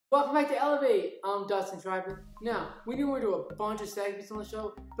Welcome back to Elevate. I'm Dustin Schreiber. Now, we knew we're doing a bunch of segments on the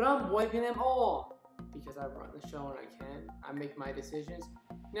show, but I'm wiping them all because I run the show and I can. I make my decisions.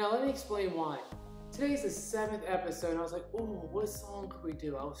 Now, let me explain why. Today's the 7th episode, and I was like, oh, what song could we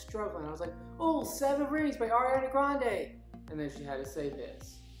do? I was struggling. I was like, oh, 7 Rings by Ariana Grande. And then she had to say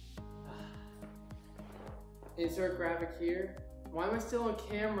this. Insert graphic here. Why am I still on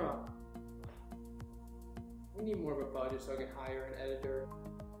camera? We need more of a budget so I can hire an editor.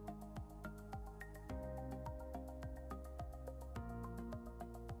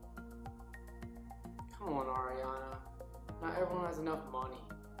 Come on, Ariana. Not everyone has enough money.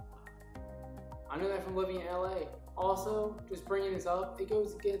 I know that from living in LA. Also, just bringing this up, it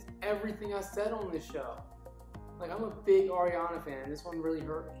goes against everything I said on this show. Like, I'm a big Ariana fan. This one really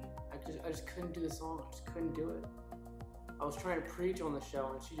hurt me. I just couldn't do the song. I just couldn't do it. I was trying to preach on the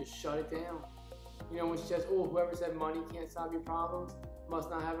show and she just shut it down. You know, when she says, oh, whoever said money can't solve your problems must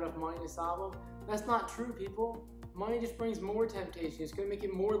not have enough money to solve them. That's not true, people. Money just brings more temptation. It's going to make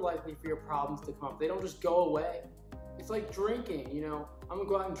it more likely for your problems to come up. They don't just go away. It's like drinking, you know. I'm going to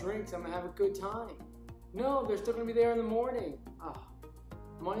go out and drink so I'm going to have a good time. No, they're still going to be there in the morning.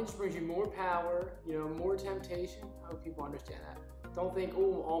 Money just brings you more power, you know, more temptation. I hope people understand that. Don't think,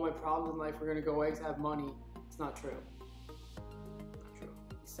 oh, all my problems in life are going to go away because I have money. It's not true. Not true.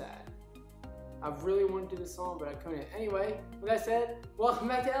 It's sad. I really wanted to do this song, but I couldn't. Anyway, with that said, welcome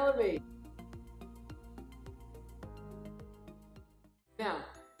back to Elevate. Now,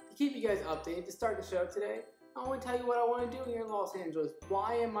 to keep you guys updated, to start the show today, I want to tell you what I want to do here in Los Angeles.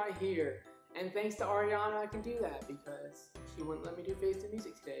 Why am I here? And thanks to Ariana, I can do that because she wouldn't let me do Face the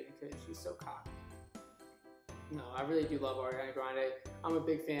Music today because she's so cocky. No, I really do love Ariana Grande. I'm a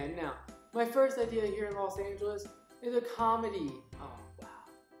big fan. Now, my first idea here in Los Angeles is a comedy. Oh, wow.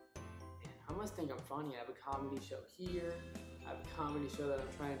 Man, I must think I'm funny. I have a comedy show here. I have a comedy show that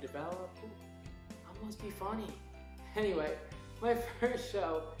I'm trying to develop. I must be funny. Anyway, my first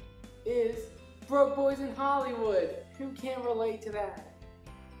show is Broke Boys in Hollywood. Who can't relate to that?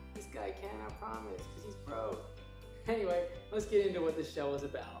 This guy can, I promise, because he's broke. Anyway, let's get into what this show is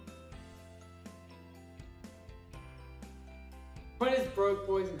about. What is Broke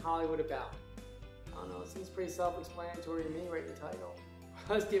Boys in Hollywood about? I don't know, it seems pretty self-explanatory to me right in the title.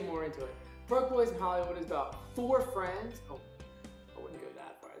 Let's get more into it. Broke Boys in Hollywood is about 4 friends. Oh, I wouldn't go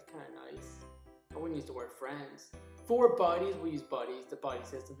that far, it's kind of nice. I wouldn't use the word friends. 4 buddies, we'll use buddies, the buddy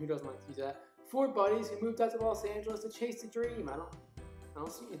system, who doesn't like to use that? 4 buddies who moved out to Los Angeles to chase the dream. I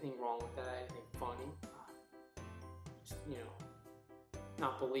don't see anything wrong with that, anything funny. Just, you know,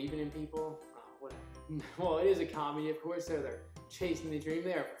 not believing in people. Whatever. Well, it is a comedy, of course, so they're chasing the dream.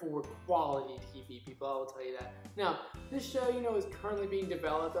 They are 4 quality TV people, I will tell you that. Now, this show, you know, is currently being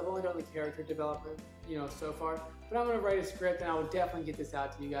developed. I've only done the character development, you know, so far. But I'm going to write a script and I will definitely get this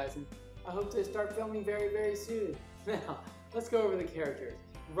out to you guys. And I hope to start filming very, very soon. Now, let's go over the characters.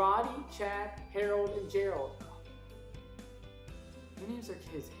 Roddy, Chad, Harold, and Gerald. Who names their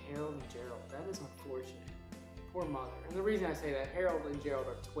kids Harold and Gerald? That is unfortunate. Poor mother. And the reason I say that, Harold and Gerald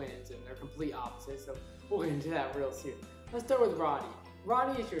are twins and they're complete opposites, so we'll get into that real soon. Let's start with Roddy.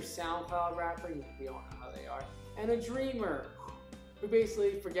 Roddy is your SoundCloud rapper, we all know how they are, and a dreamer who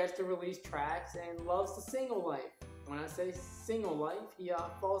basically forgets to release tracks and loves the single life. When I say single life, he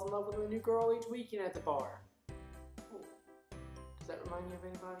falls in love with a new girl each weekend at the bar. Ooh. Does that remind you of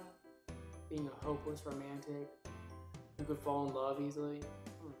anybody? Being a hopeless romantic who could fall in love easily?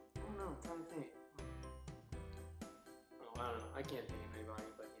 I don't know, I'm trying to think. I don't know, I can't think of anybody,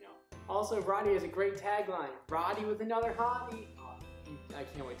 but you know. Also, Roddy has a great tagline. Roddy with another hobby. Oh, I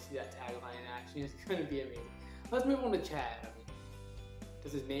can't wait to see that tagline in action. It's going to be amazing. Let's move on to Chad. I mean,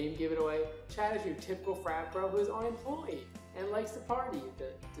 does his name give it away? Chad is your typical frat bro who is unemployed and likes to party.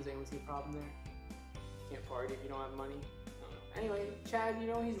 Does anyone see a problem there? Can't party if you don't have money? I don't know. Anyway, Chad, you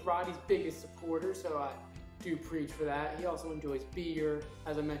know, he's Roddy's biggest supporter, so I do preach for that. He also enjoys beer,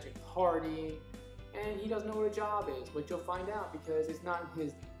 as I mentioned, partying. And he doesn't know what a job is, but you'll find out because it's not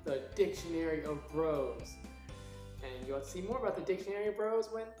in the dictionary of bros. And you'll see more about the dictionary of bros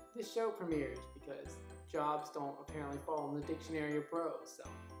when this show premieres because jobs don't apparently fall in the dictionary of bros. So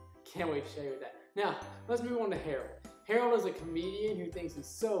can't wait to show you that. Now, let's move on to Harold. Harold is a comedian who thinks he's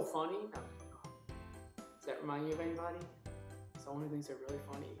so funny. Does that remind you of anybody? Someone who thinks they're really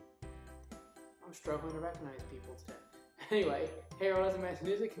funny? I'm struggling to recognize people today. Anyway, Harold, as I mentioned,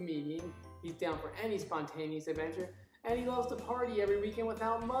 is a comedian. He's down for any spontaneous adventure, and he loves to party every weekend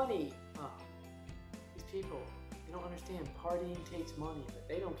without money. These people, they don't understand. Partying takes money, but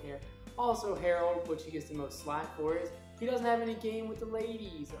they don't care. Also, Harold, which he gets the most slack for, is he doesn't have any game with the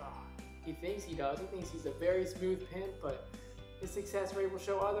ladies. He thinks he does. He thinks he's a very smooth pimp, but his success rate will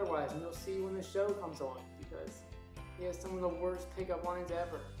show otherwise, and you'll see when the show comes on, because he has some of the worst pickup lines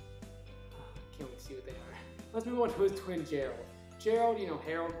ever. Can't wait to see what they are. Let's move on to his twin Gerald. Gerald,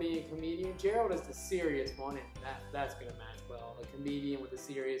 Harold being a comedian, Gerald is the serious one, and that's gonna match well. A comedian with a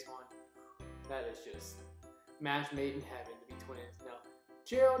serious one, that is just match made in heaven to be twins. No,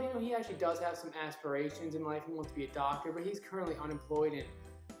 Gerald, he actually does have some aspirations in life. He wants to be a doctor, but he's currently unemployed and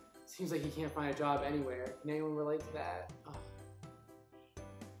seems like he can't find a job anywhere. Can anyone relate to that? Oh.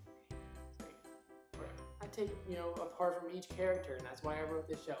 I take, apart from each character, and that's why I wrote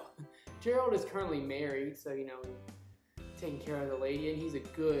this show. Gerald is currently married, so, taking care of the lady, and he's a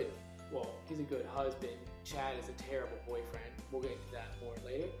good husband. Chad is a terrible boyfriend. We'll get into that more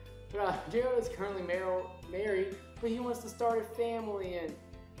later. But Gerald is currently married, but he wants to start a family, and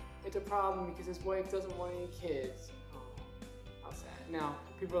it's a problem because his wife doesn't want any kids. Oh, how sad. Now,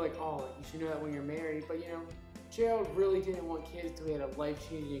 people are like, oh, you should know that when you're married, but Gerald really didn't want kids until he had a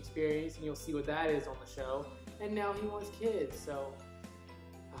life-changing experience, and you'll see what that is on the show. And now he wants kids, so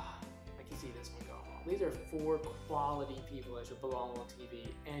I can see this one going well. These are 4 quality people that should belong on TV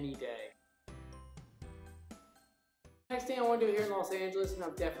any day. Next thing I want to do here in Los Angeles, and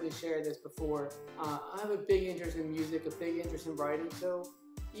I've definitely shared this before, I have a big interest in music, a big interest in writing, so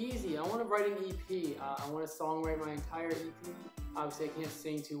easy. I want to write an EP. I want to songwrite my entire EP. Obviously, I can't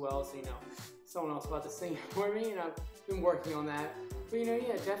sing too well, so someone else will have to sing for me, and I've been working on that. But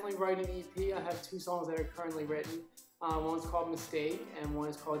yeah, definitely write an EP. I have 2 songs that are currently written. One's called Mistake, and one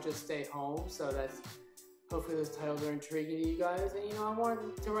is called Just Stay Home. So hopefully those titles are intriguing to you guys. And I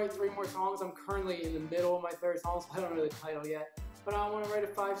wanted to write 3 more songs. I'm currently in the middle of my 3rd song, so I don't know the title yet. But I want to write a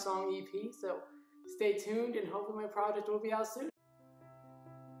 5-song EP, so stay tuned, and hopefully my project will be out soon.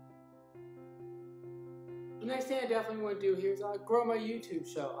 The next thing I definitely want to do here is grow my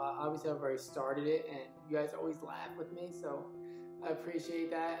YouTube show. Obviously, I've already started it, and you guys always laugh with me, so I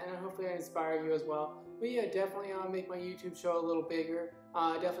appreciate that, and hopefully I inspire you as well. But yeah, definitely make my YouTube show a little bigger.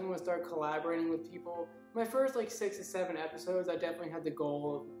 I definitely want to start collaborating with people. My first 6 to 7 episodes, I definitely had the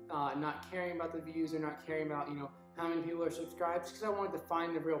goal of not caring about the views or not caring about how many people are subscribed, because I wanted to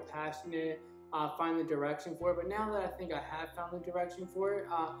find the real passion in it, find the direction for it. But now that I think I have found the direction for it,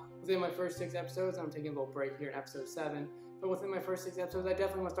 within my first 6 episodes, I'm taking a little break here in episode 7, but within my first 6 episodes, I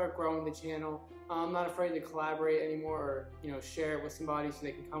definitely want to start growing the channel. I'm not afraid to collaborate anymore, or share it with somebody so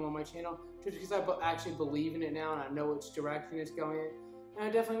they can come on my channel, just because I actually believe in it now and I know which direction it's going in. And I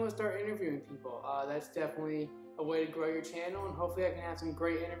definitely want to start interviewing people. That's definitely a way to grow your channel, and hopefully I can have some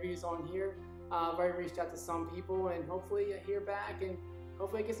great interviews on here. I've already reached out to some people, and hopefully I hear back, and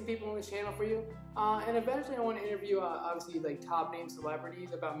hopefully I get some people on the channel for you. And eventually I want to interview, obviously, top name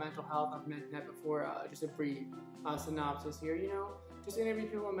celebrities about mental health. I've mentioned that before, just a brief synopsis here, Just interview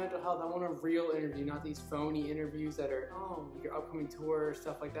people on mental health. I want a real interview, not these phony interviews that are, your upcoming tour or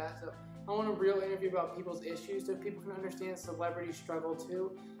stuff like that. So I want a real interview about people's issues so people can understand celebrities struggle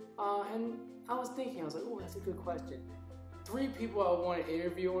too. And I was thinking, that's a good question. 3 people I want to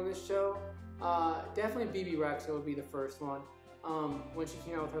interview on this show. Definitely BB Rexa would be the first one. When she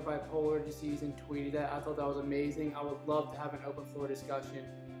came out with her bipolar disease and tweeted that, I thought that was amazing. I would love to have an open floor discussion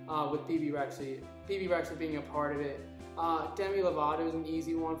with BB Rexa being a part of it. Demi Lovato is an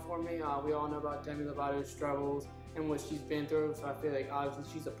easy one for me. We all know about Demi Lovato's struggles and what she's been through, so I feel like obviously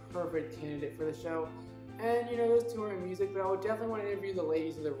she's a perfect candidate for the show. And those 2 are in music, but I would definitely want to interview the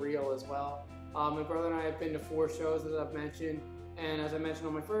ladies of the real as well. My brother and I have been to 4 shows, as I've mentioned, and as I mentioned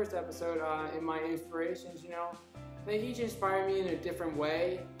on my first episode, in my inspirations, they each inspire me in a different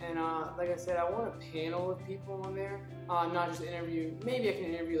way. And like I said, I want a panel of people on there, not just interview. Maybe I can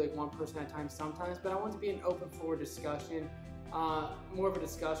interview 1 person at a time sometimes, but I want it to be an open floor discussion, more of a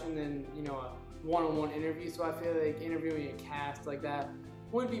discussion than a one-on-one interview. So I feel like interviewing a cast like that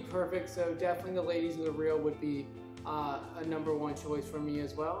would be perfect. So definitely the ladies of the real would be a #1 choice for me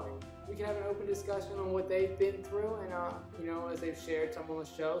as well. And we can have an open discussion on what they've been through, and as they've shared some on the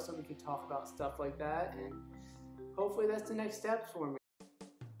show, so we can talk about stuff like that. And hopefully that's the next step for me.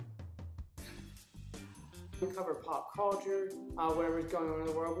 We cover pop culture, whatever's going on in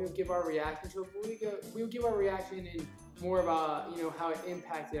the world. We'll give our reaction to it, but we'll give our reaction in more about how it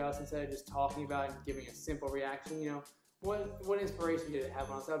impacted us instead of just talking about it and giving a simple reaction. What inspiration did it have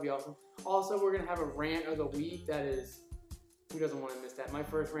on us? That'd be awesome. Also, we're gonna have a rant of the week. That is, who doesn't want to miss that? My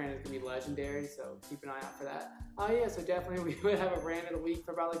first rant is gonna be legendary, so keep an eye out for that. Yeah, so definitely we would have a rant of the week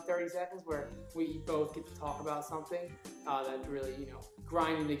for about 30 seconds where we both get to talk about something that's really,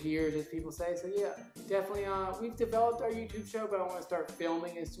 grinding the gears, as people say. So yeah, definitely we've developed our YouTube show, but I want to start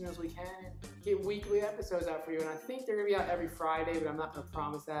filming as soon as we can and get weekly episodes out for you. And I think they're gonna be out every Friday, but I'm not gonna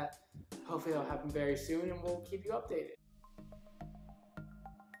promise that. Hopefully that'll happen very soon, and we'll keep you updated.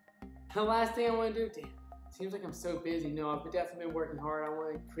 The last thing I want to do, damn, seems like I'm so busy. No, I've definitely been working hard. I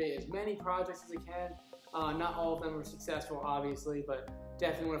want to create as many projects as I can. Not all of them are successful, obviously, but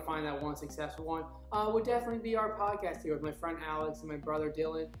definitely want to find that one successful one. Would definitely be our podcast here with my friend Alex and my brother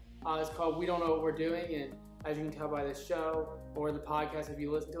Dylan. It's called We Don't Know What We're Doing, and as you can tell by this show or the podcast if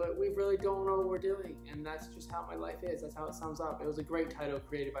you listen to it, we really don't know what we're doing, and that's just how my life is. That's how it sums up. It was a great title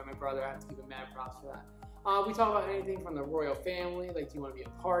created by my brother. I have to give him mad props for that. We talk about anything from the royal family, like do you want to be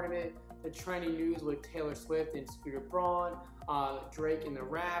a part of it, the trending news with Taylor Swift and Scooter Braun, Drake and the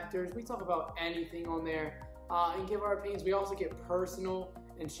Raptors. We talk about anything on there and give our opinions. We also get personal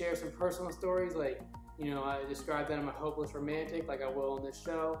and share some personal stories, like, you know, I describe that I'm a hopeless romantic, like I will on this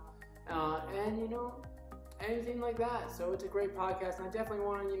show, and, you know, anything like that. So it's a great podcast, and I definitely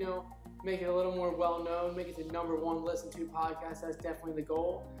want to, you know, make it a little more well-known, make it the #1 listened-to podcast. That's definitely the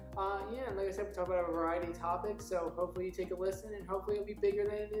goal. Yeah, and like I said, we talk about a variety of topics, so hopefully you take a listen, and hopefully it'll be bigger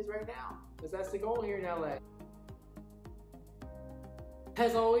than it is right now, because that's the goal here in LA.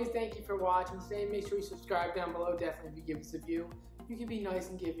 As always, thank you for watching today. Make sure you subscribe down below, definitely if you give us a view. You can be nice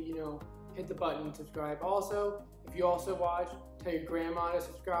and give it, you know, hit the button and subscribe. Also, if you also watch, tell your grandma to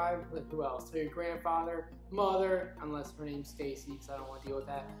subscribe. Like, who else? Tell your grandfather, mother, unless her name's Stacy, because I don't want to deal with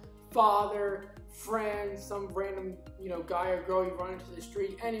that. Father, friend, some random, you know, guy or girl you run into the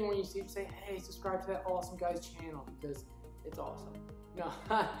street, anyone you see, say, hey, subscribe to that awesome guy's channel, because it's awesome. No.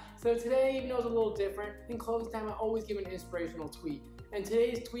 So today, even though it's a little different, in closing time, I always give an inspirational tweet. And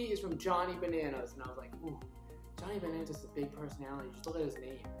today's tweet is from Johnny Bananas, and I was like, ooh, Johnny Bananas is a big personality. Just look at his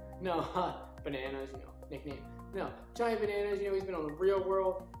name. No, Bananas, you know, nickname. No, Johnny Bananas, you know, he's been on The Real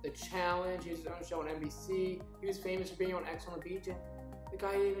World, The Challenge, he has his own show on NBC. He was famous for being on X on the Beach, and the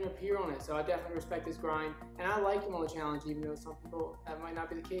guy didn't even appear on it, so I definitely respect his grind. And I like him on The Challenge, even though some people, that might not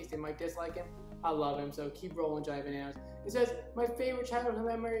be the case. They might dislike him. I love him, so keep rolling, Johnny Bananas. It says, my favorite childhood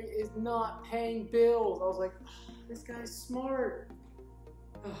memory is not paying bills. I was like, oh, this guy's smart.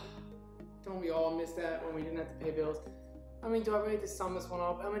 Don't we all miss that when we didn't have to pay bills? I mean, do I really have to sum this one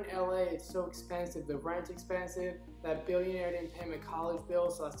up? I'm in LA, it's so expensive. The rent's expensive. That billionaire didn't pay my college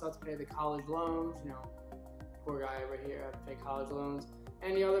bill, so I still have to pay the college loans. You know, poor guy over here, I have to pay college loans.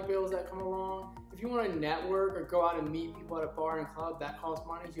 Any other bills that come along. If you want to network or go out and meet people at a bar and club, that costs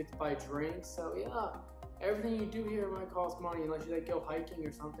money. So you have to buy drinks. So yeah, everything you do here might cost money unless you like go hiking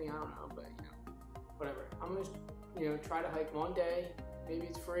or something. I don't know, but you know, whatever. I'm gonna, you know, try to hike one day. Maybe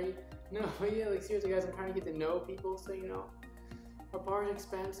it's free. No, but yeah, like seriously guys, I'm trying to get to know people, so you know, a bar's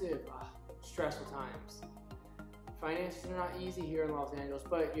expensive. Stressful times. Finances are not easy here in Los Angeles,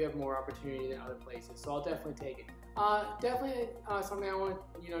 but you have more opportunity than other places, so I'll definitely take it. Definitely something I want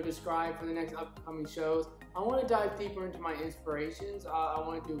to, you know, describe for the next upcoming shows. I want to dive deeper into my inspirations. I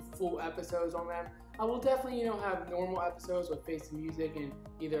want to do full episodes on them. I will definitely, you know, have normal episodes with Face the Music and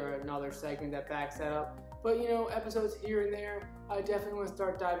either another segment that backs that up. But, you know, episodes here and there, I definitely want to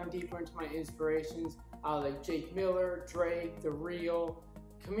start diving deeper into my inspirations, like Jake Miller, Drake, The Real,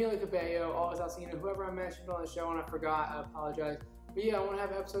 Camila Cabello, Always Alcina, whoever I mentioned on the show and I forgot, I apologize. But yeah, I want to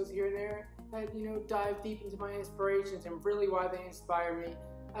have episodes here and there that, you know, dive deep into my inspirations and really why they inspire me,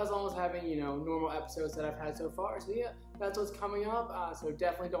 as long as having, you know, normal episodes that I've had so far. So yeah, that's what's coming up. So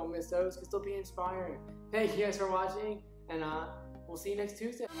definitely don't miss those because they'll be inspiring. Thank you guys for watching, and we'll see you next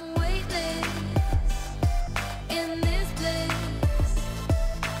Tuesday. In this place